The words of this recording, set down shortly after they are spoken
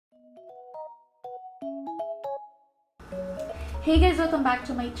Hey guys, welcome back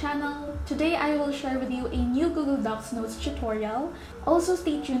to my channel. Today I will share with you a new Google Docs notes tutorial. Also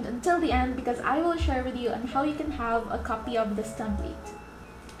stay tuned until the end because I will share with you on how you can have a copy of this template.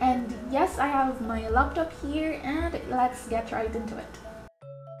 And yes, I have my laptop here and let's get right into it.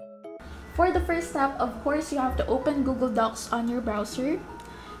 For the first step, of course, you have to open Google Docs on your browser.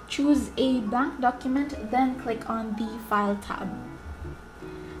 Choose a blank document, then click on the File tab.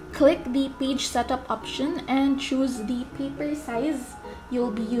 Click the Page Setup option and choose the paper size you'll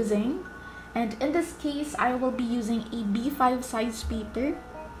be using. And in this case, I will be using a B5 size paper.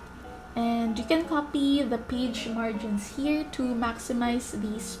 And you can copy the page margins here to maximize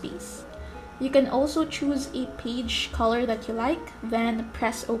the space. You can also choose a page color that you like, then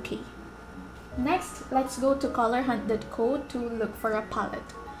press OK. Next, let's go to colorhunt.co to look for a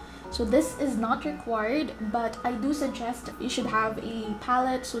palette. So this is not required, but I do suggest you should have a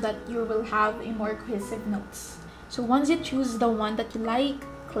palette so that you will have a more cohesive notes. So once you choose the one that you like,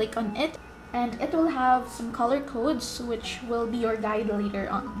 click on it and it will have some color codes which will be your guide later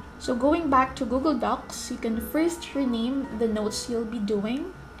on. So going back to Google Docs, you can first rename the notes you'll be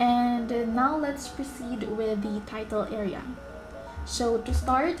doing. And now let's proceed with the title area. So to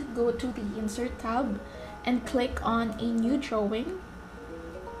start, go to the Insert tab and click on a new drawing.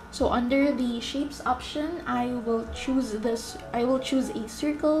 So under the shapes option, I will choose a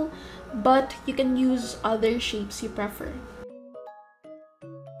circle, but you can use other shapes you prefer.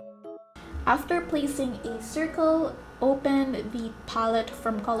 After placing a circle, open the palette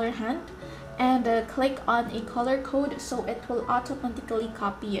from Color Hunt and click on a color code so it will automatically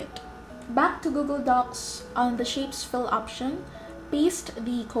copy it. Back to Google Docs, on the Shapes Fill option, paste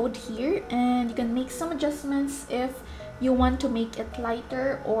the code here and you can make some adjustments if you want to make it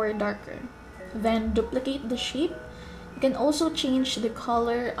lighter or darker. Then duplicate the shape. You can also change the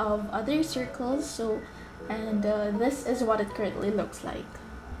color of other circles, this is what it currently looks like.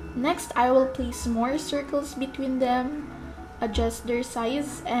 Next, I will place more circles between them, adjust their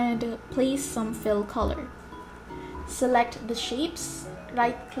size, and place some fill color. Select the shapes,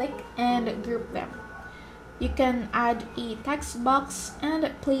 right-click, and group them. You can add a text box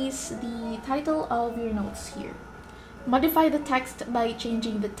and place the title of your notes here. Modify the text by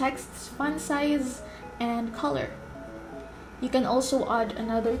changing the text's font size and color. You can also add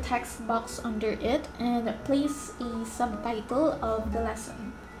another text box under it and place a subtitle of the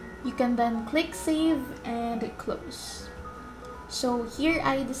lesson. You can then click Save and Close. So here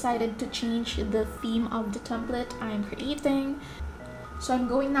I decided to change the theme of the template I'm creating. So I'm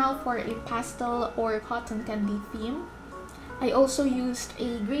going now for a pastel or cotton candy theme. I also used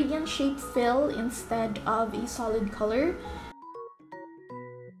a gradient shape fill instead of a solid color.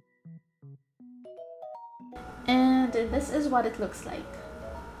 And this is what it looks like.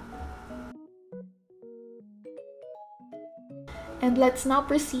 And let's now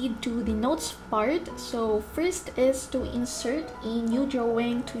proceed to the notes part. So first is to insert a new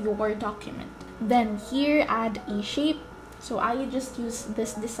drawing to your document. Then here add a shape. So I just use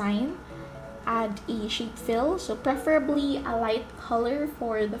this design. Add a shape fill, so preferably a light color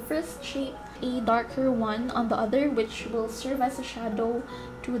for the first shape, a darker one on the other, which will serve as a shadow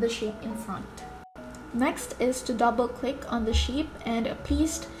to the shape in front. Next is to double click on the shape and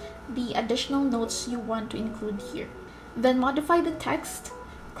paste the additional notes you want to include here. Then modify the text,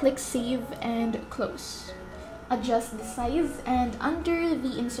 click Save and Close. Adjust the size, and under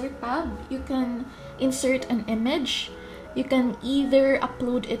the Insert tab, you can insert an image. You can either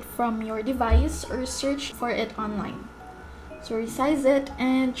upload it from your device or search for it online. So resize it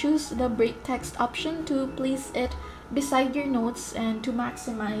and choose the break text option to place it beside your notes and to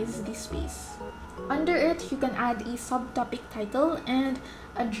maximize the space. Under it, you can add a subtopic title and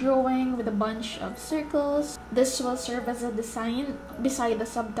a drawing with a bunch of circles. This will serve as a design beside the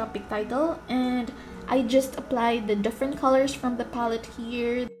subtopic title, and I just applied the different colors from the palette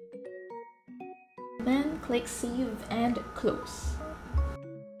here. Then click Save and Close.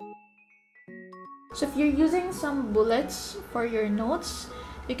 So if you're using some bullets for your notes,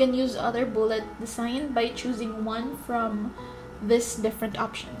 you can use other bullet design by choosing one from these different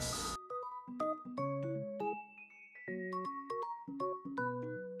options.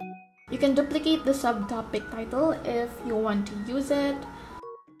 You can duplicate the subtopic title if you want to use it.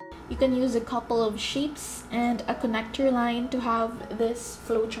 You can use a couple of shapes and a connector line to have this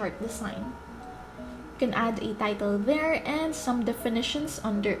flowchart design. You can add a title there and some definitions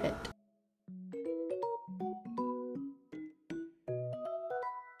under it.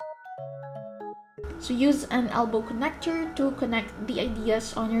 So use an elbow connector to connect the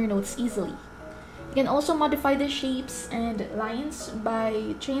ideas on your notes easily. You can also modify the shapes and lines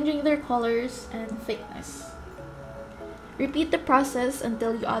by changing their colors and thickness. Repeat the process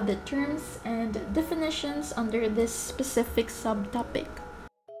until you add the terms and definitions under this specific subtopic.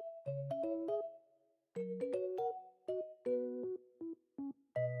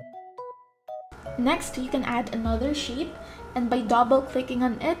 Next, you can add another shape, and by double-clicking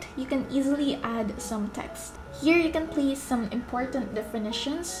on it, you can easily add some text. Here, you can place some important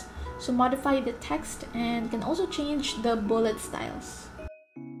definitions, so modify the text, and can also change the bullet styles.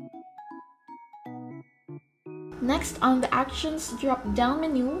 Next, on the Actions drop-down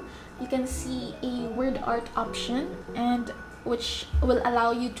menu, you can see a word art option, and which will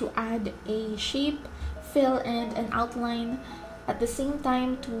allow you to add a shape, fill, and an outline at the same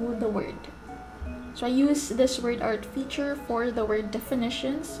time to the word. So I use this word art feature for the word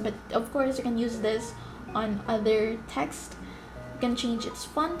definitions, but of course you can use this on other text. You can change its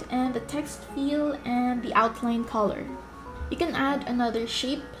font and the text feel and the outline color. You can add another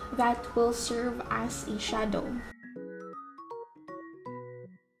shape that will serve as a shadow.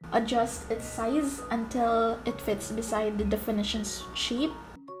 Adjust its size until it fits beside the definitions shape.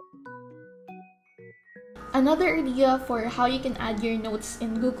 Another idea for how you can add your notes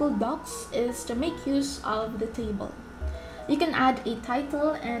in Google Docs is to make use of the table. You can add a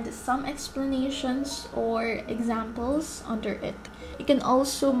title and some explanations or examples under it. You can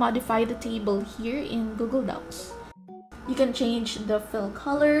also modify the table here in Google Docs. You can change the fill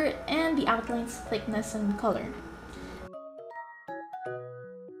color and the outline's thickness and color.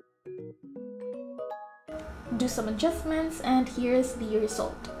 Do some adjustments, and here's the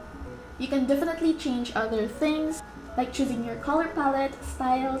result. You can definitely change other things like choosing your color palette,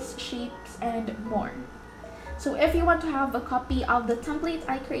 styles, shapes, and more. So if you want to have a copy of the template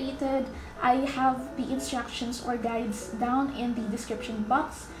I created, I have the instructions or guides down in the description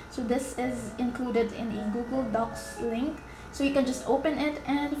box. So this is included in a Google Docs link. So you can just open it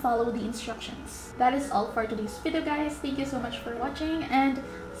and follow the instructions. That is all for today's video, guys. Thank you so much for watching, and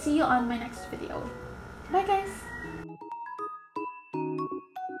see you on my next video. Bye, guys!